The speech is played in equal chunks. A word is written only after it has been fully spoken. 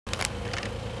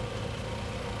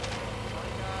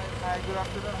Hi, good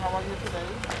afternoon. How are you today?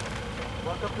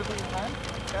 Welcome to the event.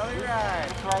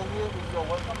 Telluride. It's right here with your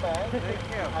welcome bag. Thank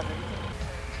you. Have everything.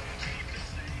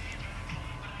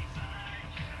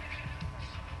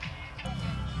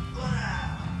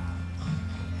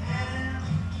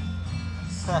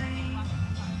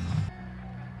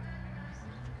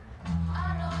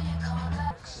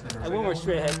 I went more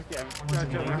straight ahead.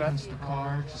 That's the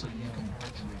card, so you can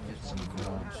actually get some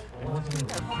grubs.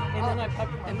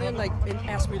 And then like it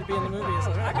asked me to be in the movie. It's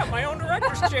like, I got my own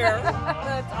director's chair.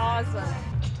 That's awesome.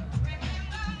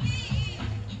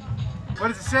 What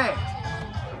does it say?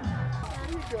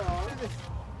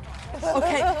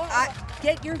 Okay,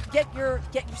 get your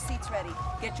seats ready.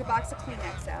 Get your box of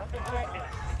Kleenex out.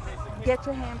 Get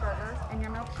your hamburger and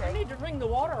your I milkshake. need to wring the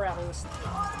water out of this.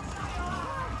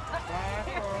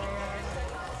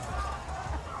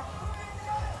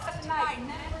 Tonight,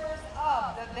 members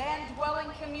of the van-dwelling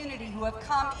community who have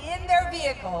come in their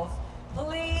vehicles,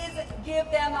 please give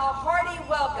them a hearty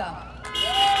welcome.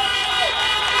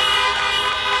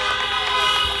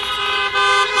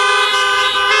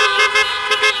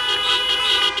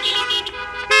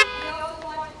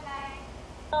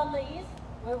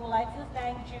 We would like to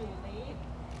thank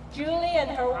Julie and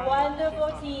her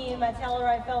wonderful team at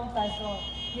Telluride Film Festival.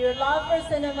 Your love for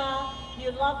cinema,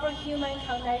 your love for human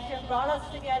connection brought us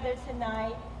together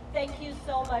tonight. Thank you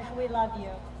so much. We love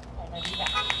you. Viva la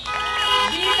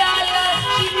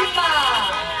Chiva!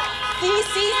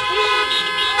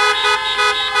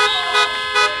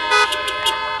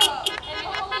 And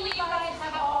hopefully you guys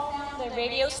have all found the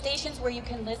radio stations where you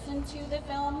can listen to the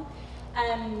film.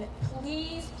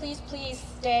 Please, please, please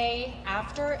stay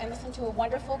after and listen to a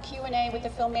wonderful Q&A with the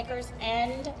filmmakers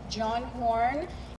and John Horn.